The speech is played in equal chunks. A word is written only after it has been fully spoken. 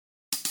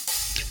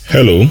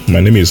Hello, my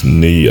name is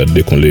Neyi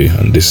Adekunle,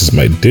 and this is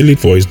my daily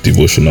voice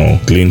devotional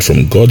gleaned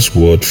from God's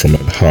word from my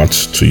heart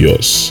to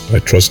yours. I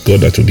trust God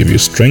that will give you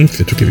strength,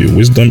 it will give you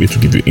wisdom, it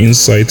will give you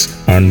insight,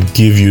 and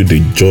give you the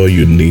joy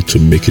you need to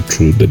make it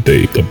through the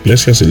day. God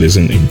bless you as you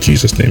listen in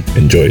Jesus' name.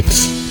 Enjoy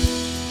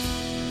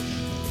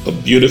it. A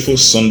beautiful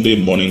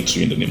Sunday morning to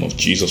you in the name of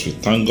Jesus. We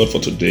thank God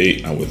for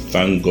today, and we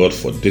thank God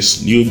for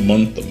this new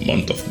month, the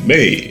month of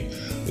May.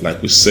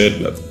 Like we said,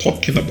 we are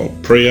talking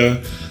about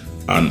prayer.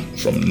 And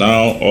from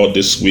now, all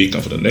this week,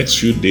 and for the next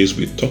few days,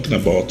 we're talking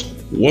about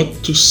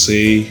what to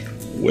say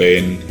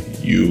when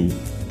you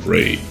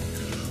pray.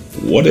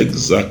 What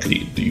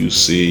exactly do you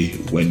say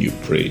when you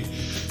pray?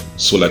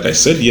 So like I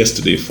said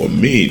yesterday, for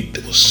me,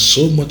 there was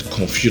so much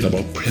confusion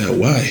about prayer.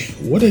 Why?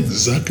 What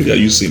exactly are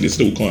you saying? They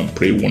said we'll come and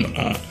pray 1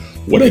 hour.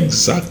 What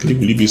exactly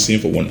will you be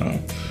saying for 1 hour?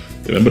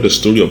 Remember the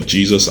story of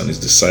Jesus and his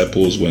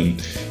disciples when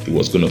he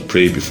was going to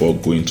pray before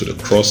going to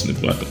the cross in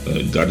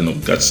the Garden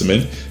of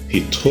Gethsemane.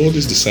 He told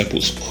his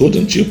disciples,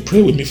 couldn't you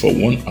pray with me for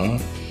 1 hour?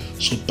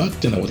 So back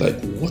then I was like,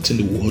 what in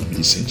the world will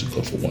you say to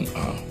God for 1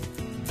 hour?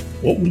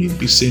 What will you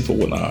be saying for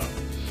 1 hour?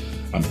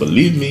 And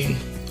believe me,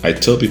 I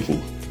tell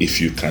people, if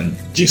you can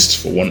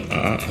gist for 1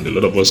 hour, and a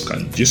lot of us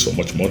can gist for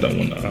much more than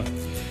 1 hour,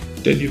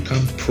 then you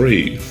can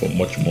pray for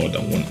much more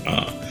than 1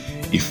 hour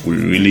if we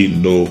really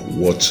know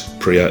what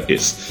prayer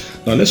is.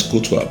 Now let's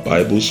go to our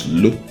Bibles.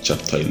 Luke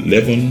chapter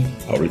 11,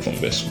 I'll read from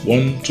verse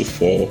 1 to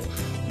 4.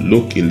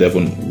 Luke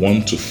 11,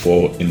 1 to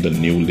 4 in the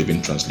New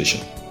Living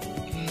Translation.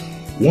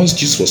 Once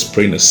Jesus was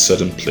praying in a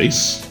certain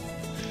place,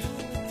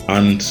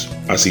 and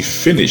as he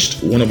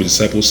finished, one of his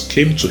disciples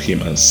came to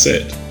him and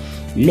said,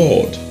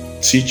 Lord,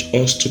 teach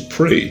us to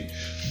pray,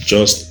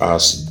 just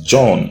as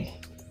John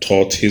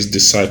taught his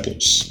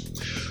disciples.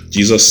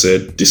 Jesus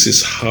said, this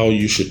is how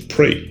you should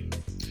pray.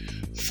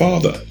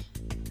 Father,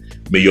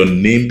 may your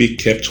name be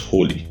kept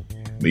holy.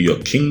 May your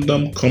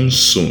kingdom come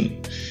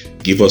soon.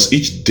 Give us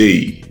each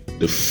day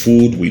the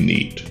food we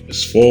need.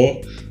 Verse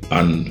 4,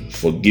 and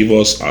forgive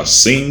us our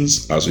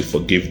sins as we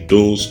forgive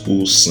those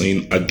who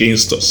sin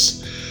against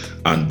us.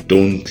 And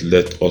don't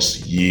let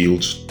us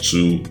yield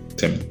to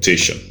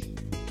temptation.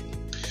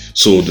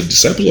 So the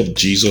disciples of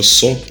Jesus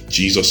saw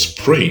Jesus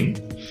praying,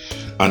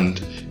 and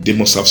they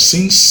must have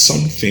seen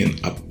something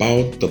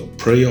about the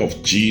prayer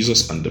of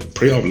Jesus and the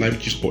prayer of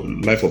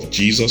life of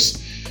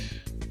Jesus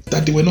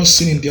that they were not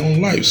seeing in their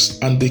own lives.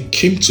 And they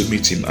came to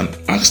meet him and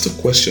asked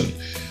the question.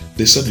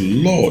 They said,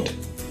 Lord,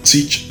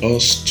 teach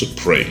us to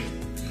pray.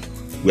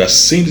 We are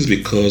saying this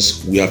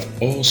because we have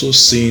also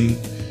seen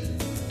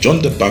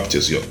John the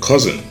Baptist, your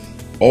cousin,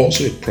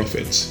 also a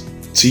prophet,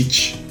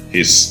 teach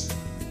his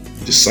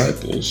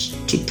disciples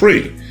to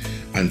pray.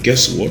 And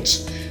guess what?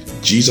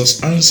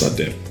 Jesus answered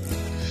them.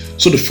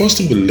 So the first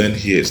thing we learn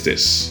here is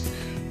this.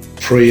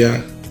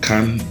 Prayer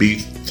can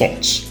be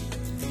taught.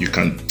 You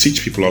can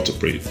teach people how to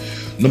pray.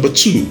 Number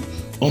 2,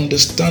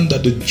 understand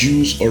that the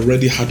Jews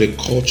already had a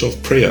culture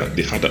of prayer.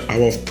 They had an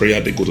hour of prayer.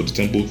 They go to the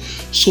temple.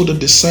 So the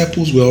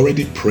disciples were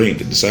already praying.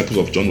 The disciples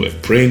of John were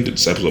praying. The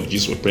disciples of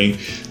Jesus were praying.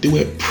 They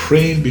were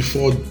praying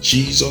before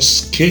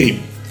Jesus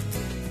came.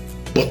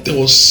 But there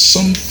was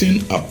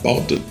something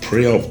about the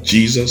prayer of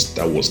Jesus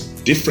that was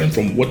different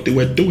from what they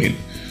were doing.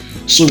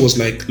 So it was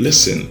like,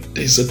 listen,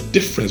 there's a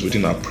difference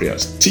between our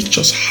prayers. Teach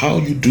us how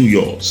you do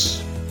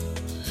yours.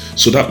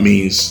 So that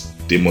means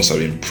they must have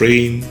been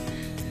praying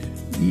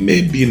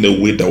maybe in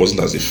a way that wasn't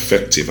as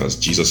effective as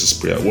Jesus'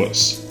 prayer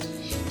was.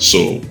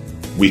 So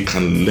we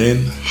can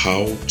learn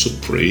how to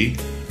pray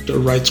the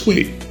right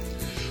way.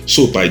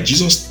 So by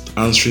Jesus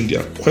answering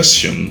their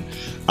question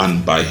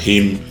and by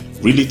him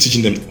really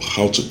teaching them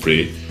how to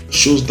pray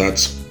shows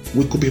that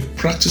we could be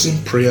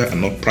practicing prayer and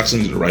not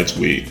practicing it the right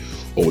way,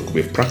 or we could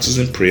be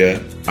practicing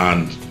prayer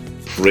and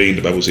praying,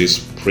 the Bible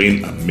says,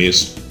 praying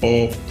amiss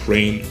or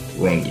praying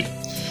wrongly.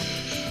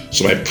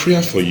 So my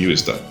prayer for you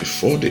is that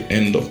before the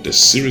end of the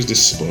series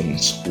this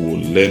month, we will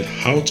learn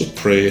how to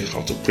pray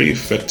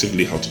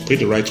effectively, how to pray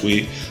the right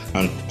way,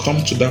 and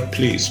come to that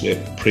place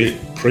where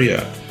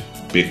prayer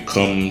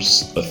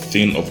becomes a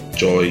thing of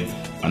joy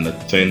and a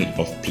thing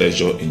of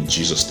pleasure in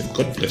Jesus' name.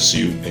 God bless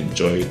you.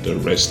 Enjoy the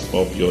rest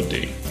of your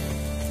day.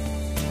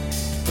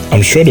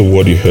 I'm sure the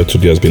word you heard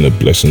today has been a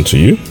blessing to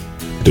you.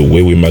 The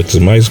way we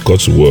maximize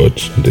God's word,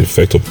 the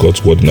effect of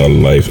God's word in our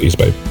life, is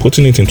by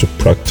putting it into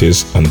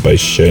practice and by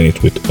sharing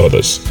it with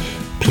others.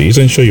 Please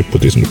ensure you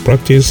put this into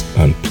practice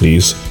and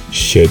please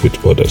share it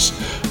with others.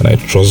 And I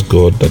trust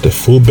God that the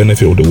full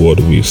benefit of the word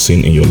will be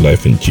seen in your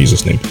life in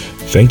Jesus' name.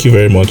 Thank you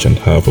very much and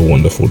have a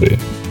wonderful day.